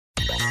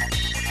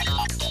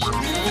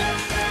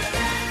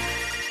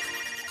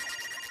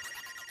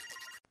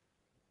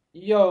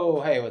Yo,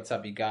 hey, what's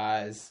up, you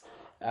guys?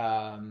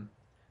 Um,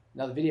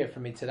 Another video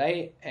from me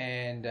today,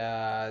 and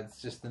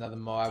it's just another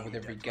m.o.a.b with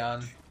every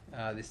gun,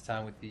 this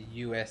time with the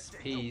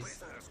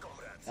USPs.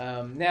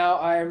 Now,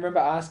 I remember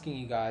asking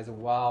you guys a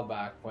while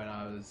back when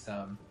I was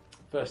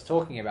first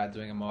talking about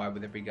doing a m.o.a.b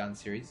with every gun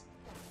series.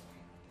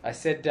 I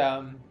said,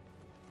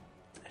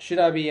 should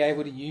I be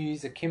able to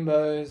use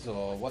akimbos,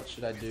 or what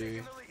should I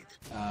do?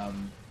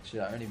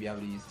 Should I only be able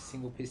to use a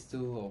single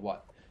pistol, or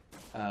what?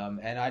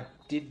 And I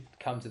did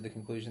come to the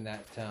conclusion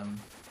that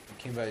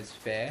akimbo is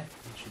fair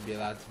and should be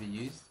allowed to be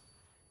used.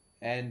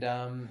 And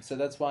so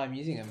that's why I'm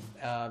using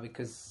them,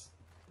 because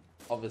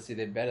obviously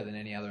they're better than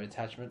any other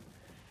attachment.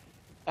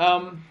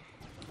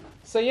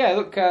 So yeah,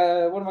 look,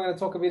 what am I going to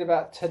talk a bit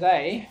about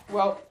today?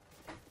 Well,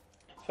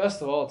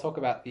 first of all, I'll talk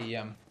about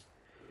the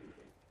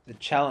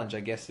challenge,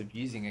 I guess, of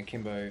using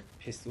akimbo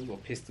pistols or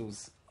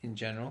pistols in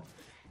general.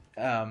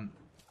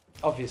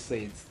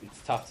 Obviously,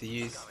 it's tough to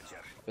use,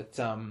 but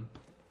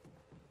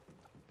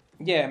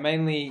yeah,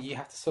 mainly you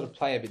have to sort of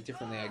play a bit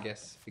differently, I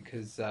guess,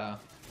 because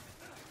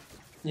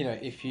you know,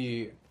 if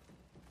you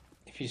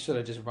sort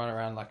of just run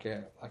around like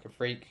a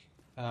freak,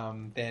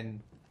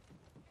 then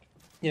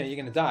you know you're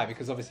gonna die,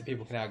 because obviously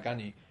people can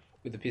outgun you.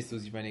 With the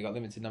pistols, you've only got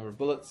limited number of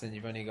bullets, and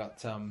you've only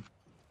got a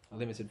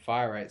limited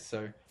fire rate.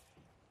 So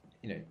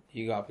you know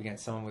you go up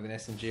against someone with an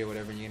SMG or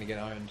whatever, and you're gonna get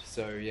owned.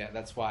 So yeah,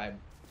 that's why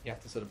you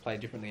have to sort of play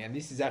differently. And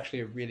this is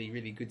actually a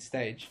really good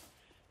stage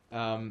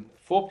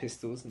for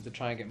pistols, and to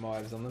try and get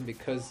m.o.a.bs on them,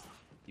 because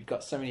you've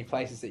got so many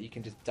places that you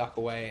can just duck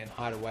away and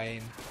hide away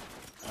in,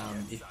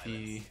 if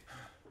you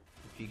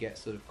get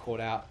sort of caught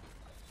out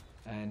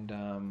and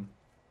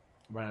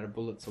run out of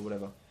bullets or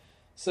whatever.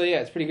 So yeah,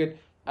 it's pretty good.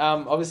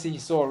 Obviously you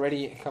saw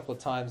already a couple of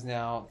times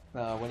now,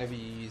 whenever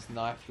you use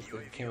knife with the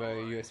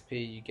Kimbo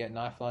USP, you get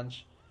knife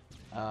lunge.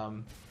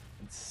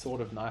 It's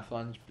sort of knife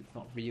lunge, but it's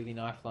not really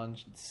knife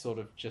lunge. It's sort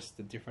of just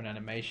a different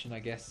animation, I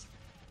guess.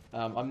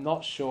 I'm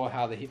not sure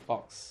how the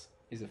hitbox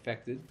is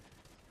affected.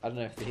 I don't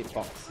know if the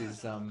hitbox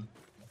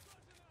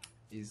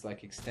is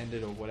like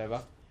extended or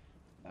whatever,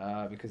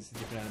 because it's a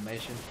different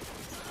animation.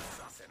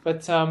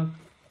 But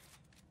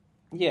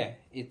yeah,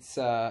 it's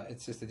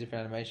just a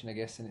different animation, I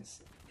guess, and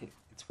it's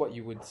what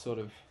you would sort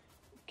of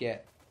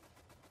get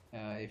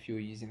if you were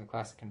using the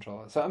classic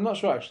controller. So I'm not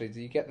sure actually.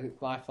 Do you get the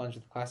knife lunge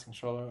with the classic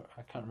controller?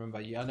 I can't remember.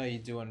 I know you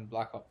do in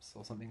Black Ops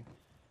or something,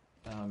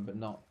 but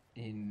not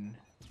in.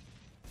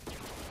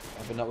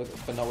 But not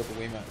with the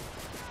Wii MOAB.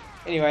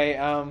 Anyway,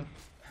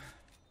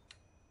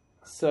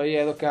 so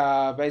yeah, look,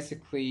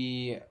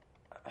 basically,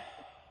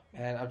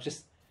 man, I've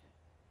just,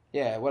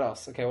 yeah, what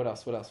else? Okay, what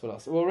else?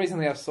 Well,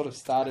 recently I've sort of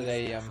started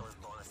a,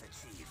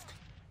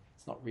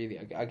 it's not really,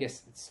 I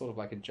guess it's sort of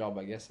like a job,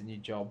 I guess, a new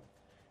job,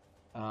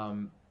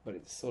 but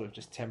it's sort of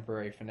just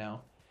temporary for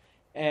now.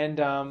 And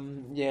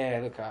yeah,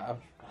 look,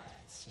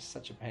 it's just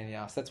such a pain in the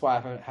ass. That's why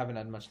I haven't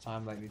had much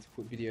time lately to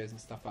put videos and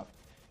stuff up,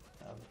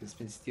 because it's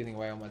been stealing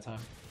away all my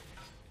time.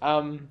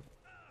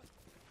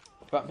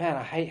 But man,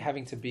 I hate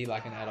having to be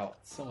like an adult.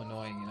 It's so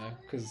annoying, you know,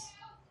 because,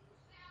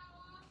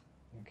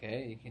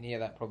 okay, you can hear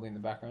that probably in the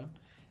background.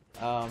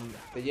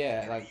 But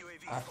yeah, like,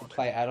 I have to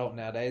play adult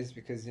nowadays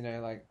because, you know,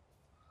 like,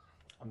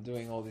 I'm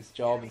doing all this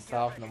job and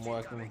stuff, and I'm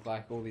working with,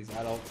 like, all these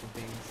adults and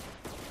things.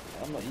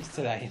 I'm not used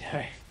to that, you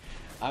know.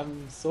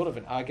 I'm sort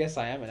of I guess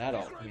I am an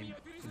adult, I mean,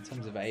 in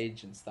terms of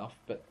age and stuff,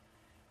 but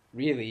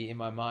really, in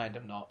my mind,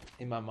 I'm not.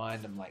 In my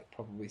mind, I'm, like,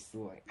 probably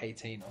still, like,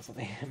 18 or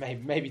something.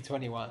 maybe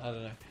 21, I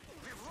don't know.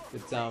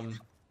 But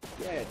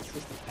yeah, it's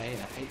just a pain.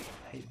 I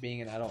hate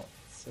being an adult.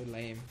 It's so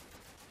lame,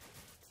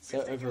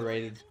 so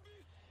overrated.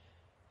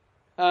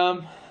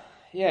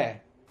 Yeah.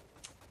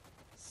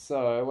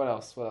 So what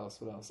else?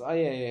 Oh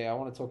yeah. I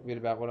want to talk a bit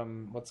about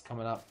what's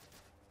coming up.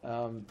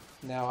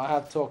 Now I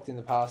have talked in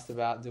the past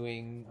about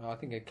doing. I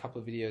think a couple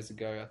of videos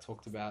ago, I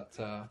talked about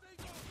how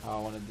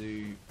I want to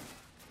do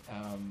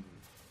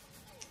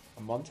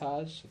a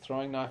montage, a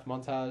throwing knife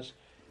montage.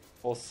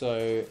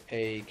 Also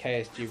a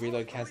KSG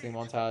reload cancelling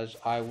montage.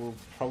 I will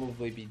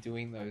probably be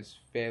doing those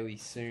fairly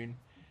soon.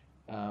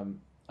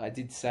 I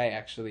did say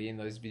actually in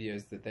those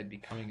videos that they'd be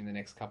coming in the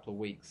next couple of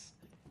weeks,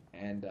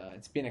 and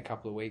it's been a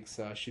couple of weeks,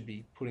 so I should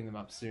be putting them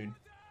up soon.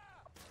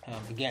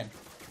 Again,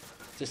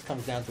 it just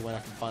comes down to when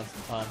I can find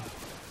some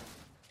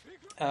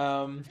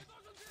time.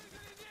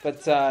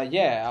 But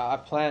yeah, I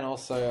plan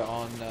also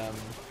on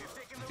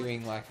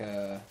doing like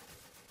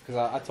because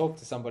I talked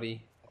to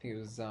somebody. I think it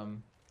was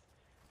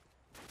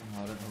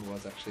I don't know who it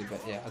was actually,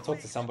 but yeah, I talked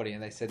to somebody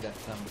and they said that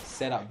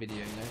setup video,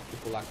 you know,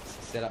 people like to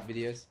see setup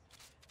videos,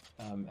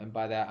 and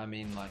by that I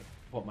mean like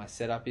what my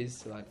setup is,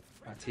 so like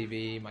my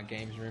TV, my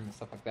games room, and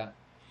stuff like that.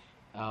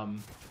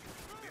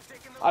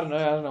 I don't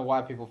know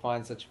why people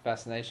find such a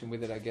fascination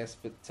with it, I guess,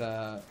 but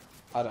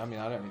I mean,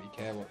 I don't really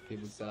care what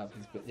people's setup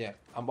is, but yeah,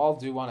 I'll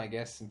do one, I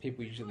guess, and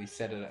people usually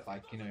set it at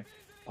like, you know,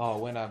 oh,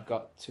 when I've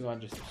got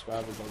 200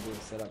 subscribers, I'll do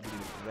a setup video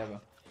or whatever.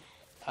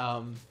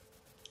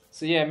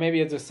 So yeah, maybe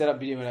I'll do a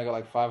setup video when I got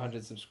like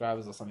 500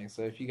 subscribers or something.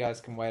 So if you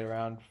guys can wait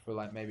around for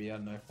like maybe, I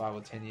don't know, 5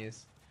 or 10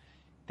 years,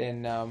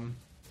 then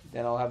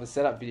then I'll have a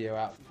setup video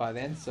out by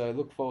then. So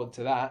look forward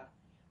to that.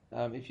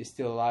 If you're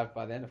still alive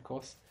by then, of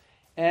course.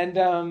 And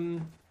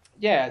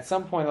yeah, at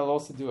some point I'll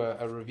also do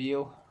a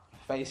reveal,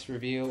 face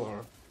reveal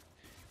or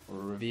a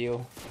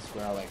reveal. That's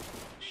where I like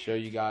show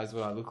you guys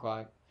what I look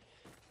like.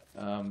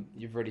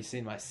 You've already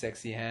seen my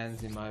sexy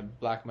hands in my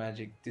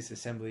Blackmagic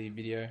disassembly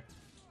video.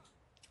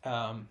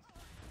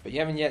 But you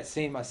haven't yet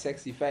seen my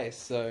sexy face.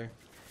 So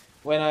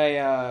when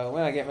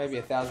I get maybe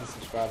 1,000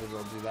 subscribers,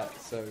 I'll do that.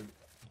 So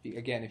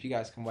again, if you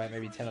guys can wait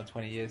maybe 10 or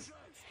 20 years,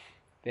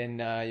 then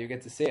you'll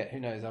get to see it. Who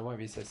knows? I won't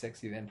be so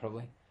sexy then,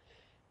 probably.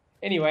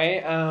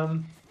 Anyway,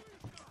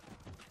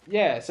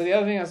 yeah. So the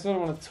other thing I sort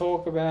of want to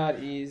talk about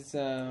is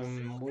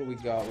what do we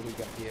got? What do we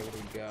got here? What do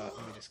we got?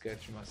 Let me just go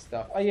through my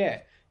stuff. Oh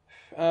yeah.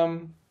 So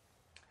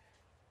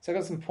I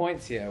got some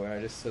points here where I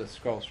just sort of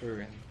scroll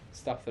through and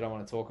stuff that I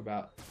want to talk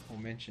about or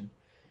mention.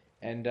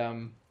 And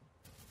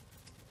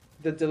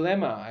the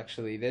dilemma,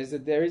 actually, there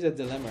is a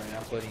dilemma in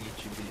uploading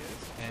YouTube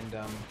videos, and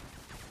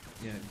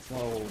you know, it's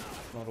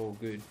not all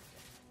good.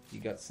 You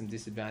got some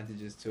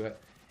disadvantages to it.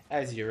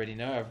 As you already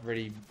know, I've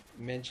already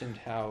mentioned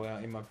how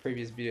in my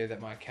previous video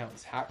that my account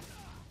was hacked.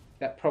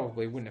 That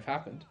probably wouldn't have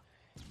happened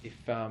if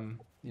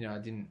you know, I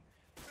didn't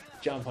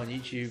jump on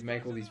YouTube,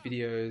 make all these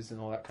videos and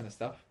all that kind of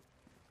stuff.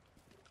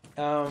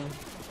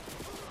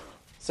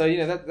 So you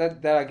know,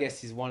 that I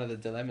guess is one of the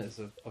dilemmas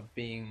of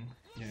being,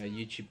 you know, a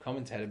YouTube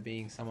commentator,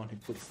 being someone who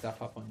puts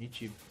stuff up on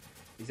YouTube,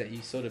 is that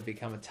you sort of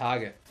become a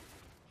target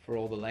for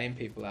all the lame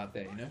people out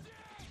there, you know.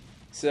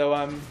 So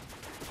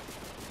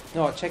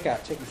no, check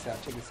this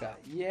out.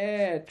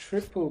 Yeah,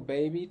 triple,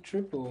 baby,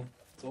 triple.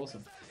 It's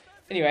awesome.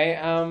 Anyway,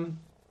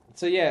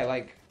 so yeah,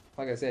 like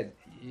I said,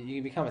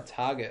 you become a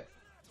target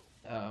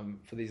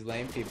for these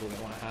lame people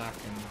that want to hack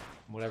and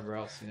whatever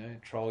else, you know,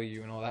 troll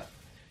you and all that.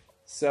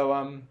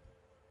 So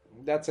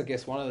that's, I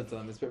guess, one of the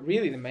dilemmas. But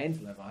really, the main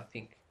dilemma, I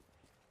think,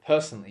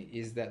 personally,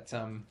 is that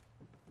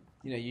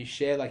you know, you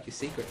share like your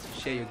secrets,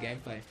 you share your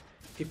gameplay.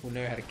 People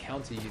know how to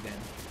counter you then,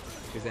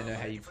 because they know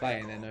how you play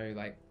and they know,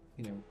 like,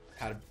 you know,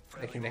 how to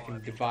they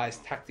can devise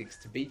tactics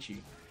to beat you.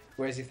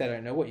 Whereas if they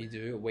don't know what you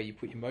do or where you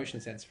put your motion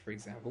sensor, for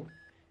example,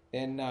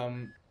 then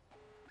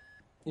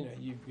you know,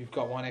 you've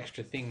got one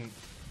extra thing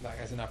like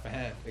as an upper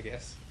hand, I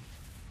guess.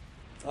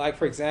 Like,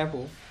 for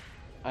example,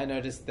 I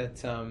noticed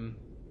that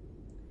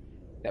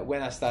that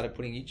when I started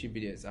putting YouTube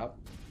videos up,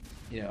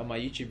 you know, on my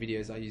YouTube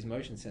videos I use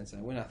motion sensor.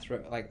 When I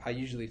throw, like, I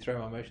usually throw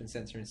my motion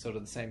sensor in sort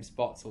of the same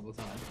spots all the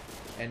time.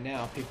 And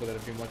now people that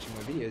have been watching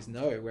my videos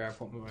know where I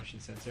put my motion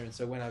sensor, and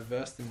so when I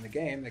verse them in the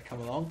game, they come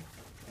along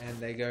and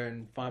they go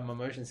and find my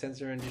motion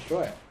sensor and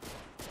destroy it.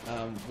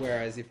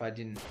 Whereas if I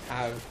didn't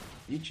have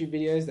YouTube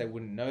videos, they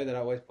wouldn't know that I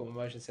always put my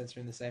motion sensor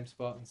in the same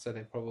spot, and so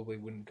they probably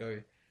wouldn't go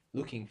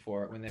looking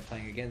for it when they're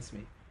playing against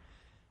me.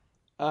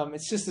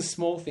 It's just the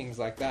small things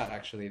like that,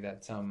 actually,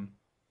 that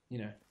you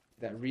know,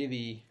 that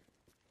really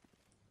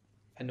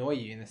annoy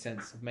you in the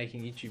sense of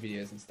making YouTube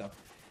videos and stuff.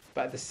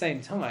 But at the same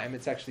time,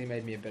 it's actually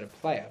made me a better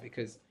player,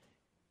 because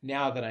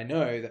now that I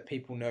know that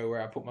people know where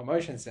I put my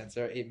motion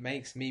sensor, it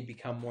makes me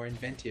become more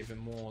inventive and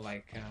more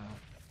like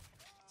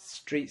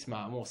street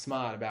smart, more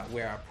smart about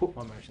where I put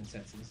my motion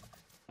sensors.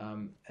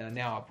 And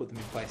now I put them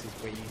in places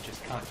where you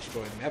just can't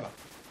destroy them ever.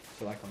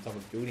 So like on top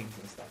of buildings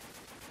and stuff.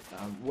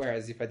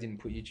 Whereas if I didn't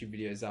put YouTube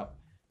videos up,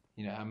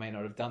 you know, I may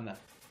not have done that,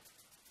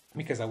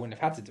 because I wouldn't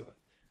have had to do it.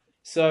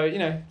 So, you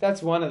know,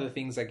 that's one of the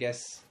things, I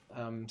guess.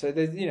 So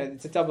there's, you know,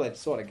 it's a double-edged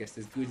sword, I guess.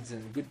 There's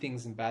good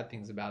things and bad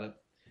things about it.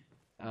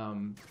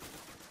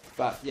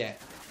 But yeah,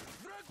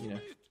 you know,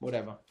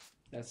 whatever.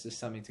 That's just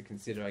something to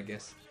consider, I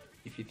guess,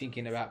 if you're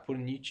thinking about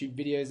putting YouTube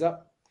videos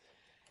up.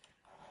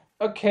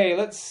 Okay,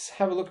 let's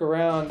have a look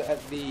around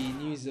at the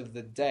news of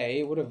the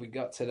day. What have we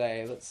got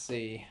today? Let's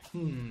see.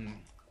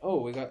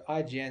 Oh, we got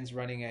IGN's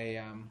running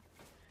a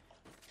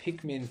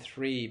Pikmin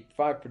 3,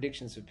 5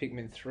 predictions for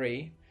Pikmin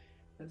 3.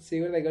 Let's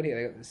see, what do they got here?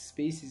 They got the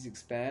species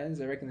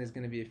expands. I reckon there's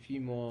going to be a few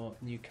more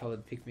new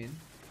coloured Pikmin.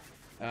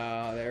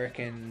 They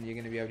reckon you're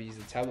going to be able to use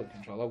the tablet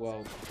controller.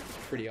 Well,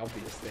 pretty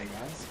obvious there,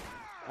 guys.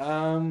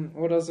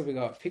 What else have we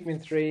got?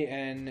 Pikmin 3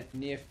 and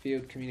near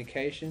field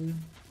communication.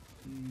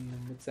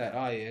 What's that?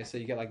 Oh yeah, so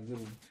you get like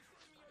little,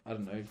 I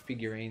don't know,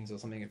 figurines or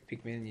something of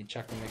Pikmin, and you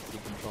chuck them next to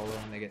your controller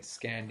and they get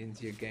scanned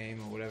into your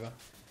game or whatever.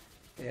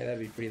 Yeah, that'd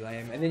be pretty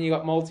lame. And then you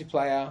got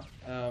multiplayer,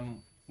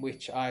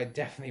 which I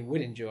definitely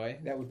would enjoy.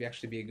 That would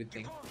actually be a good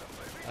thing.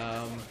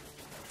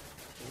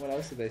 What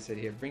else have they said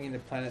here? Bringing the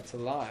planet to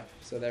life.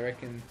 So they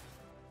reckon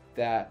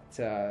that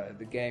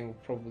the game will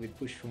probably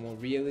push for more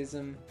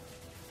realism,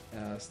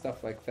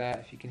 stuff like that.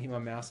 If you can hear my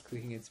mouse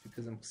clicking, it's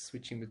because I'm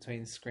switching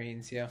between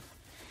screens here.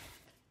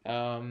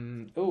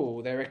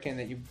 Oh, they reckon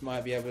that you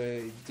might be able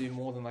to do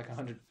more than like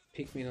 100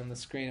 Pikmin on the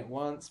screen at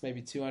once,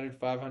 maybe 200,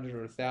 500, or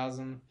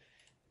 1,000.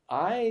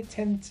 I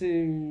tend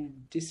to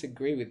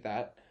disagree with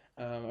that,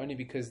 only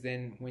because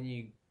then when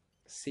you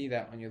see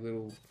that on your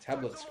little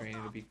tablet screen,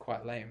 it'll be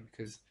quite lame,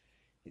 because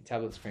your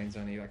tablet screen's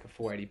only like a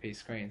 480p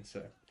screen,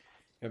 so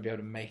you'll be able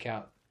to make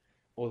out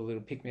all the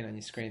little Pikmin on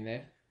your screen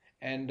there.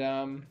 And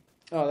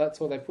Oh,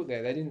 that's all they put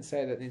there. They didn't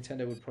say that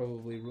Nintendo would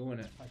probably ruin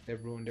it, like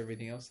they've ruined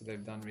everything else that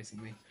they've done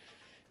recently.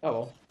 Oh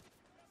well.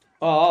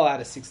 Oh, I'll add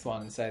a sixth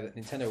one and say that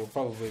Nintendo will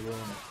probably ruin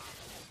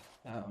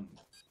it.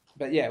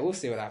 But yeah, we'll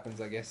see what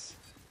happens, I guess.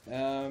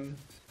 But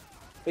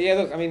yeah,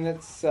 look, I mean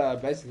that's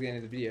basically the end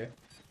of the video.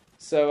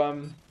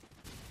 So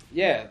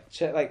yeah,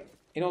 check, like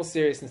in all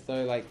seriousness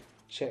though, like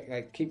check,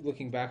 like keep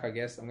looking back. I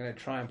guess I'm gonna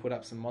try and put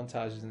up some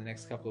montages in the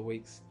next couple of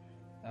weeks.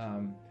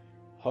 Um,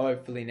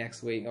 Hopefully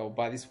next week, or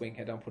by this week,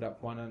 I don't put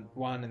up one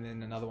and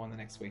then another one the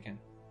next weekend.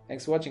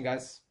 Thanks for watching,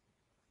 guys.